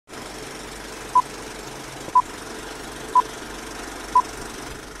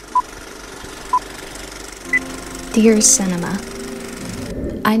Dear Cinema,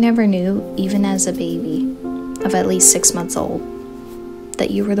 I never knew, even as a baby of at least 6 months old,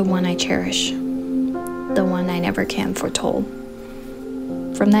 that you were the one I cherish, the one I never can foretold.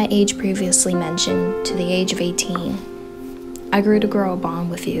 From that age previously mentioned to the age of 18, I grew to grow a bond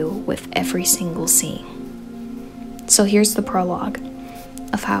with you with every single scene. So here's the prologue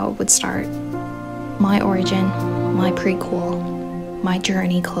of how it would start. My origin, my prequel, my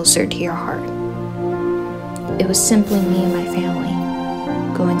journey closer to your heart. It was simply me and my family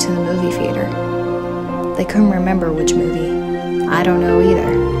going to the movie theater. They couldn't remember which movie. I don't know either.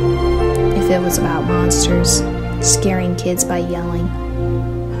 If it was about monsters, scaring kids by yelling,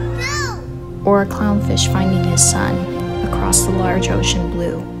 or a clownfish finding his son across the large ocean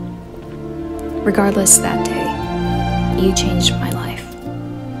blue. Regardless, that day, you changed my life.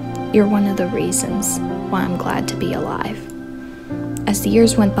 You're one of the reasons why I'm glad to be alive. As the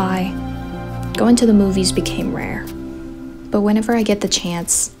years went by, going to the movies became rare. But whenever I get the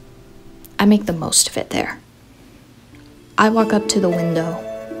chance, I make the most of it there. I walk up to the window,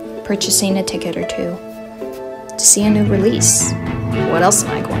 purchasing a ticket or two, to see a new release. What else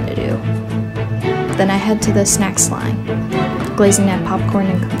am I going to do? Then I head to the snacks line, glazing at popcorn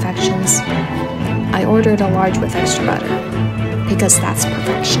and confections. I ordered a large with extra butter, because that's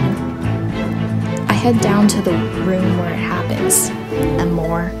perfection. I head down to the room where it happens, and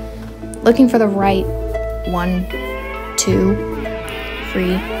more, looking for the right 1, 2,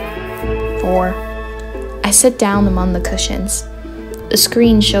 3, 4. I sit down among the cushions. The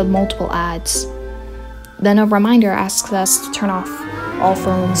screen showed multiple ads. Then a reminder asks us to turn off all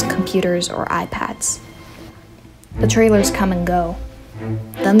phones, computers, or iPads. The trailers come and go.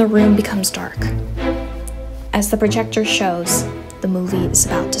 Then the room becomes dark. As the projector shows, the movie is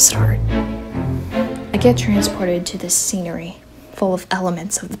about to start. I get transported to this scenery, full of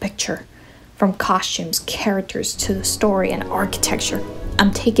elements of the picture. From costumes, characters, to the story and architecture.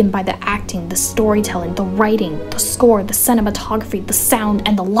 I'm taken by the acting, the storytelling, the writing, the score, the cinematography, the sound,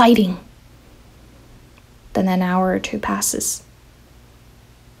 and the lighting. Then an hour or two passes.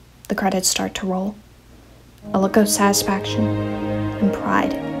 The credits start to roll. A look of satisfaction and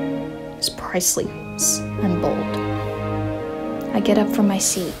pride is priceless and bold. I get up from my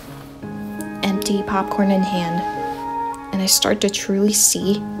seat, empty popcorn in hand, and I start to truly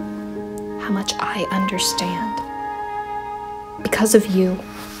see how much I understand. Because of you,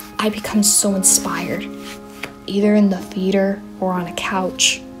 I become so inspired. Either in the theater or on a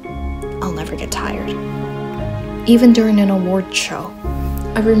couch, I'll never get tired. Even during an award show,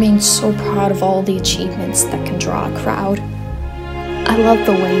 I remain so proud of all the achievements that can draw a crowd. I love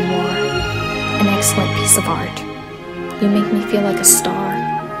the way you are, an excellent piece of art. You make me feel like a star,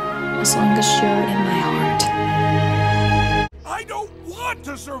 as long as you're in my heart. I don't want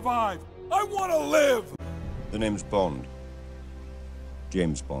to survive! I want to live! The name's Bond.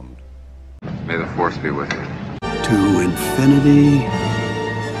 James Bond. May the Force be with you. To infinity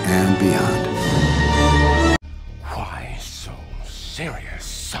and beyond. Why so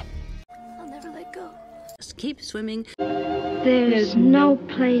serious? I'll never let go. Just keep swimming. There's no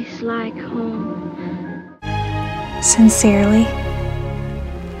place like home. Sincerely,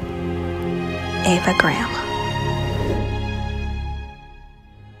 Ava Graham.